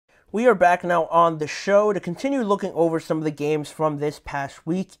We are back now on the show to continue looking over some of the games from this past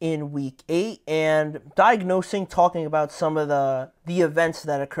week in Week 8 and talking about some of the events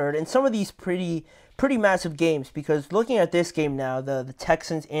that occurred in some of these pretty massive games. Because looking at this game now, the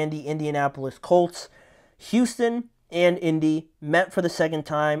Texans and the Indianapolis Colts, Houston and Indy met for the second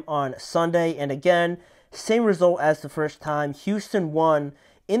time on Sunday, and again, same result as the first time. Houston won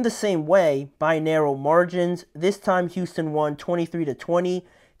in the same way by narrow margins. This time Houston won 23-20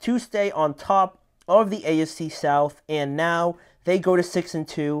 to stay on top of the AFC South, and now they go to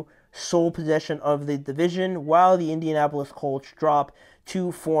 6-2, sole possession of the division, while the Indianapolis Colts drop to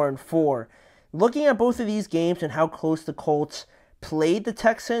 4-4. Looking at both of these games and how close the Colts played the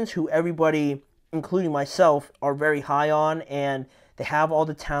Texans, who everybody, including myself, are very high on, and they have all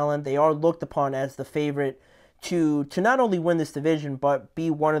the talent. They are looked upon as the favorite to not only win this division, but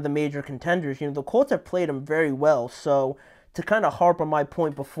be one of the major contenders. The Colts have played them very well, so to kind of harp on my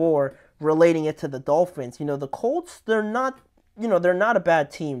point before, relating it to the Dolphins, the Colts, they're not a bad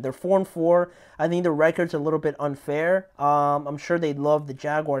team. They're 4-4. I think the record's a little bit unfair. I'm sure they'd love the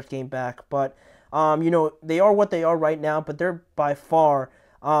Jaguars game back, but they are what they are right now. But they're by far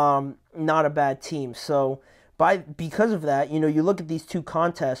not a bad team. So because of that, you look at these two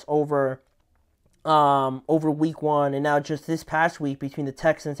contests over Week 1 and now just this past week between the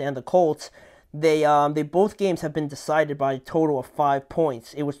Texans and the Colts. They both games have been decided by a total of 5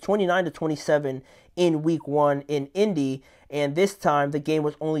 points. It was 29-27 in Week 1 in Indy, and this time the game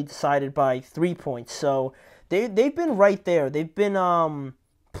was only decided by 3 points. So they've been right there. They've been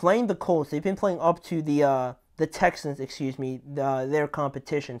playing the Colts. They've been playing up to the Texans, their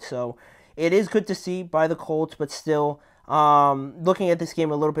competition. So it is good to see by the Colts, but still, looking at this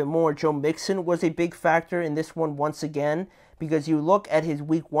game a little bit more, Joe Mixon was a big factor in this one once again, because you look at his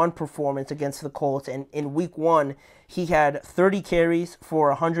Week 1 performance against the Colts, and in Week 1, he had 30 carries for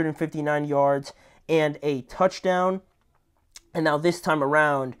 159 yards and a touchdown. And now this time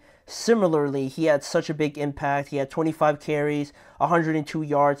around, similarly, he had such a big impact. He had 25 carries, 102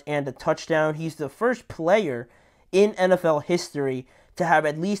 yards, and a touchdown. He's the first player in NFL history to have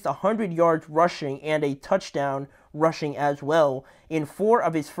at least 100 yards rushing and a touchdown rushing as well in 4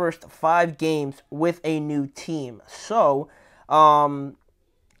 of his first 5 games with a new team. So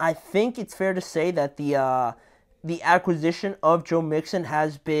I think it's fair to say that the acquisition of Joe Mixon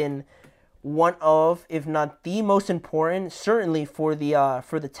has been one of, if not the most important, certainly for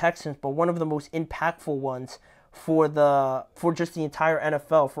the Texans, but one of the most impactful ones for just the entire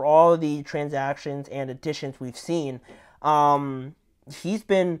NFL, for all the transactions and additions we've seen. He's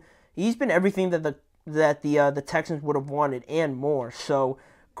been everything that the Texans would have wanted and more. So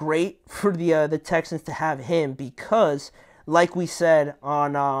great for the Texans to have him, because like we said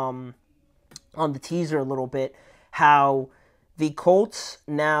on the teaser a little bit, how the Colts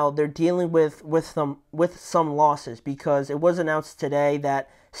now they're dealing with some losses, because it was announced today that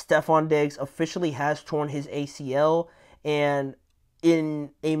Stephon Diggs officially has torn his ACL, and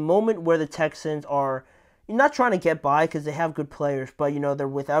in a moment where the Texans are not trying to get by because they have good players, but they're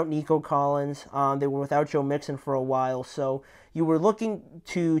without Nico Collins, they were without Joe Mixon for a while, so you were looking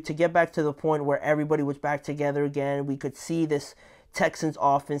to get back to the point where everybody was back together again. We could see this Texans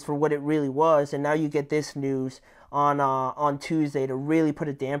offense for what it really was, and now you get this news on Tuesday to really put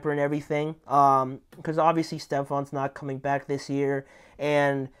a damper in everything, because obviously Stephon's not coming back this year,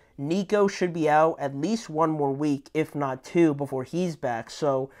 and Nico should be out at least one more week, if not 2, before he's back.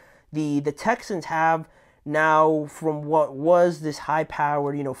 So the Texans have now, from what was this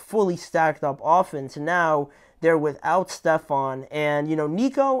high-powered, fully stacked up offense, now they're without Stephon, and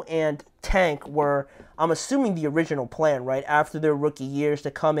Nico and Tank were, I'm assuming, the original plan, right, after their rookie years,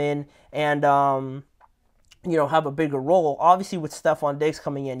 to come in and have a bigger role. Obviously, with Stephon Diggs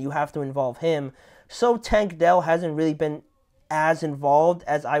coming in, you have to involve him. So Tank Dell hasn't really been as involved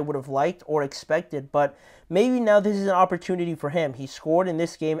as I would have liked or expected, but maybe now this is an opportunity for him. He scored in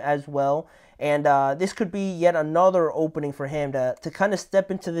this game as well, and this could be yet another opening for him to kind of step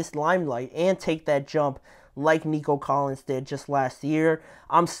into this limelight and take that jump like Nico Collins did just last year.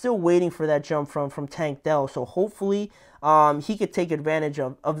 I'm still waiting for that jump from Tank Dell, so hopefully he could take advantage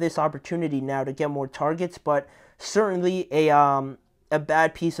of this opportunity now to get more targets, but certainly a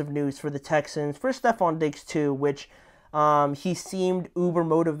bad piece of news for the Texans, for Stephon Diggs too, which he seemed uber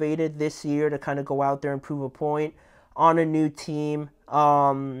motivated this year to kind of go out there and prove a point on a new team,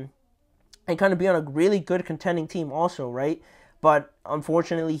 and kind of be on a really good contending team also, right? But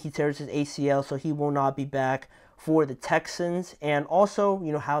unfortunately, he tears his ACL, so he will not be back for the Texans. And also,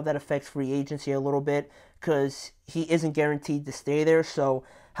 how that affects free agency a little bit, because he isn't guaranteed to stay there. So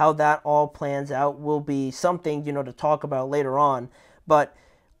how that all plans out will be something, to talk about later on. But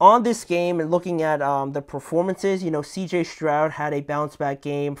on this game and looking at the performances, CJ Stroud had a bounce back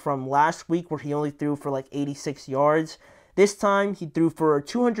game from last week where he only threw for like 86 yards. This time he threw for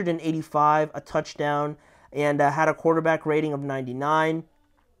 285, a touchdown, and had a quarterback rating of 99.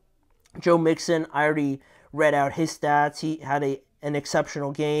 Joe Mixon, I already read out his stats. He had an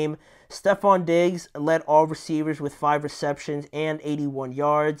exceptional game. Stephon Diggs led all receivers with 5 receptions and 81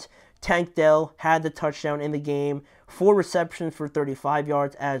 yards. Tank Dell had the touchdown in the game, 4 receptions for 35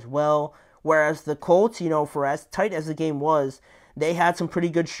 yards as well. Whereas the Colts, for as tight as the game was, they had some pretty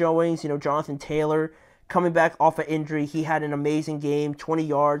good showings. Jonathan Taylor coming back off an injury, he had an amazing game, 20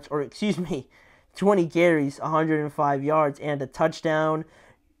 carries, 105 yards, and a touchdown.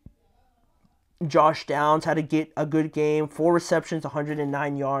 Josh Downs had a good game, 4 receptions,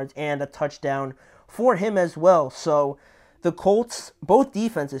 109 yards, and a touchdown for him as well. So the Colts, both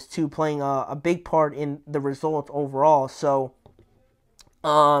defenses too, playing a big part in the result overall. So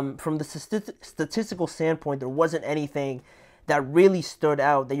from the statistical standpoint, there wasn't anything that really stood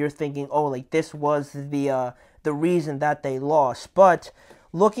out that you're thinking, oh, like this was the reason that they lost. But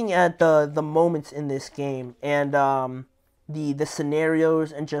looking at the moments in this game and the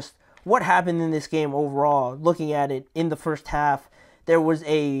scenarios and just what happened in this game overall, looking at it in the first half, there was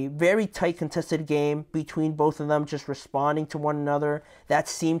a very tight contested game between both of them, just responding to one another. That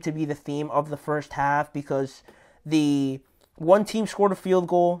seemed to be the theme of the first half because the one team scored a field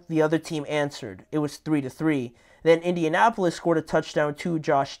goal, the other team answered. It was 3-3. Then Indianapolis scored a touchdown to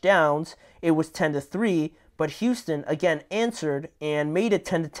Josh Downs. It was 10-3, but Houston again answered and made it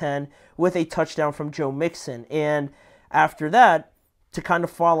 10-10 with a touchdown from Joe Mixon. And after that, to kind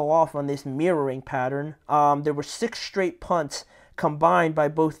of follow off on this mirroring pattern, there were 6 straight punts combined by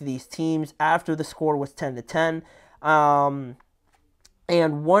both of these teams after the score was 10-10. And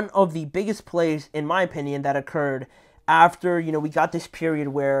one of the biggest plays, in my opinion, that occurred after, we got this period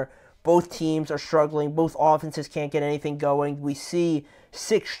where both teams are struggling, both offenses can't get anything going. We see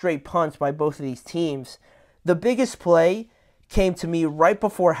 6 straight punts by both of these teams. The biggest play came to me right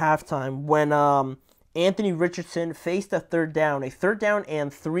before halftime when Anthony Richardson faced a third down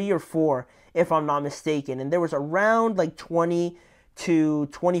and 3 or 4, if I'm not mistaken. And there was around like 20 to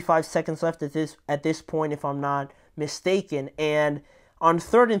 25 seconds left at this point, if I'm not mistaken. And on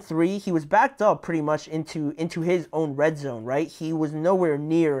 3rd and 3, he was backed up pretty much into his own red zone, right? He was nowhere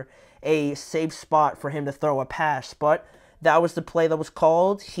near a safe spot for him to throw a pass, but that was the play that was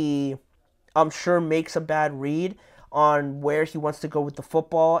called. He, I'm sure, makes a bad read on where he wants to go with the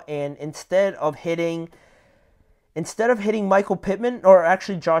football, and instead of hitting Michael Pittman, or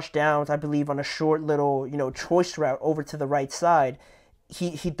actually Josh Downs, I believe, on a short little, choice route over to the right side,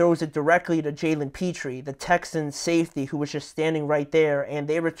 he throws it directly to Jalen Petrie, the Texans safety, who was just standing right there, and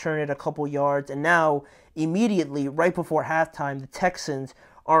they return it a couple yards, and now, immediately, right before halftime, the Texans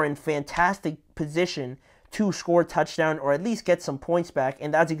are in fantastic position to score a touchdown or at least get some points back,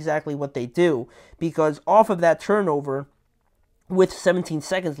 and that's exactly what they do, because off of that turnover, with 17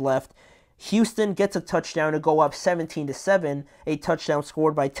 seconds left, Houston gets a touchdown to go up 17-7, a touchdown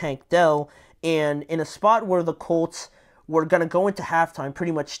scored by Tank Dell, and in a spot where the Colts were going to go into halftime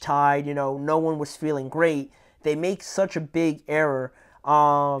pretty much tied, no one was feeling great, they make such a big error,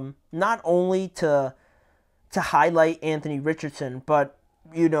 not only to highlight Anthony Richardson, but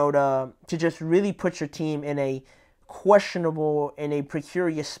to just really put your team in a questionable and a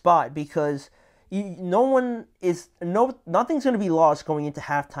precarious spot, because nothing's going to be lost going into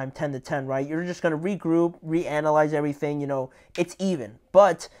halftime 10-10, right? You're just going to regroup, reanalyze everything, it's even.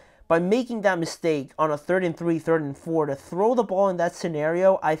 But by making that mistake on a 3rd and 3, 3rd and 4 to throw the ball in that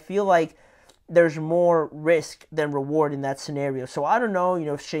scenario, I feel like there's more risk than reward in that scenario. So I don't know,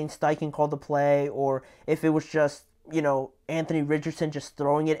 if Shane Steichen called the play or if it was just Anthony Richardson just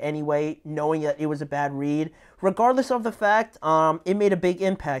throwing it anyway, knowing that it was a bad read. Regardless of the fact, it made a big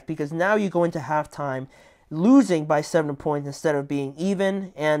impact because now you go into halftime losing by 7 points instead of being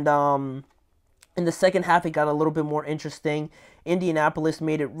even. And in the second half, it got a little bit more interesting. Indianapolis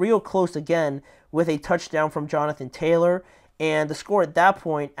made it real close again with a touchdown from Jonathan Taylor. And the score at that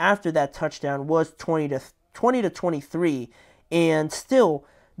point, after that touchdown, was 20-23. And still,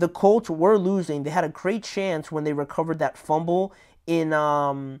 the Colts were losing. They had a great chance when they recovered that fumble in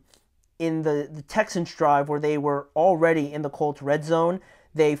the Texans drive where they were already in the Colts red zone.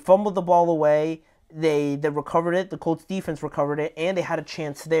 They fumbled the ball away. They recovered it. The Colts defense recovered it, and they had a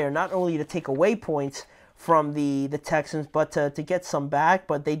chance there not only to take away points from the Texans, but to get some back.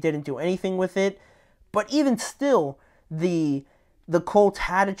 But they didn't do anything with it. But even still, the the Colts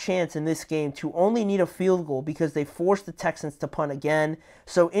had a chance in this game to only need a field goal because they forced the Texans to punt again.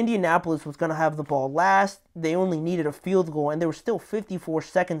 So Indianapolis was going to have the ball last. They only needed a field goal, and there were still 54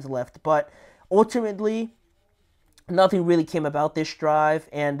 seconds left. But ultimately, nothing really came about this drive,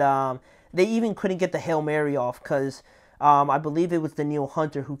 and they even couldn't get the Hail Mary off because I believe it was Danielle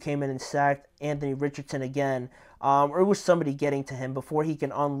Hunter who came in and sacked Anthony Richardson again, or it was somebody getting to him before he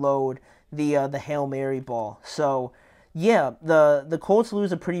can unload the Hail Mary ball. So yeah, the Colts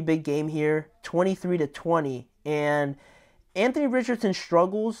lose a pretty big game here, 23-20, and Anthony Richardson's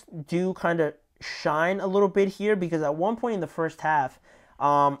struggles do kind of shine a little bit here because at one point in the first half,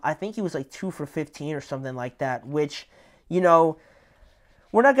 I think he was like 2 for 15 or something like that, which,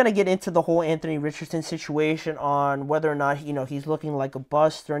 we're not going to get into the whole Anthony Richardson situation on whether or not, he's looking like a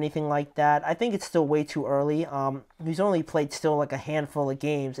bust or anything like that. I think it's still way too early. He's only played still like a handful of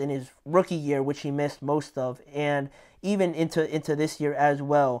games in his rookie year, which he missed most of, and even into this year as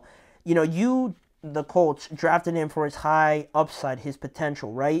well. The Colts, drafted him for his high upside, his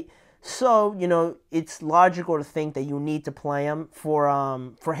potential, right? So, it's logical to think that you need to play him for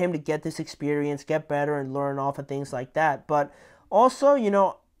him to get this experience, get better, and learn off of things like that. But also,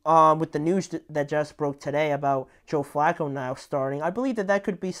 with the news that just broke today about Joe Flacco now starting, I believe that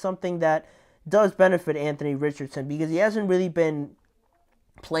could be something that does benefit Anthony Richardson because he hasn't really been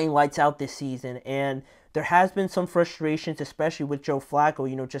playing lights out this season, and there has been some frustrations, especially with Joe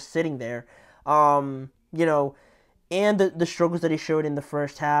Flacco, just sitting there, and the struggles that he showed in the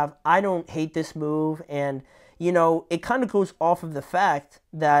first half. I don't hate this move, and it kind of goes off of the fact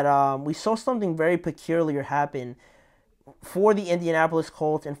that we saw something very peculiar happen for the Indianapolis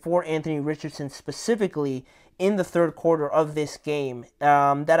Colts and for Anthony Richardson specifically in the third quarter of this game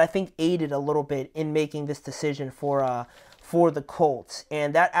that I think aided a little bit in making this decision for the Colts.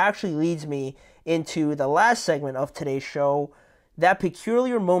 And that actually leads me into the last segment of today's show, that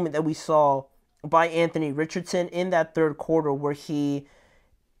peculiar moment that we saw by Anthony Richardson in that third quarter where he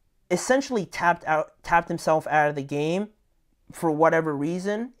essentially tapped himself out of the game for whatever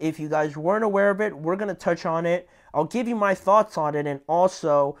reason. If you guys weren't aware of it, we're going to touch on it. I'll give you my thoughts on it, and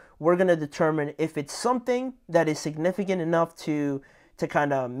also we're going to determine if it's something that is significant enough to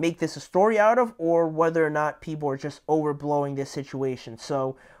kind of make this a story out of, or whether or not people are just overblowing this situation.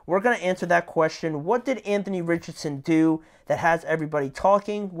 So we're going to answer that question. What did Anthony Richardson do that has everybody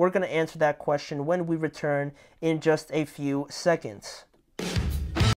talking? We're going to answer that question when we return in just a few seconds.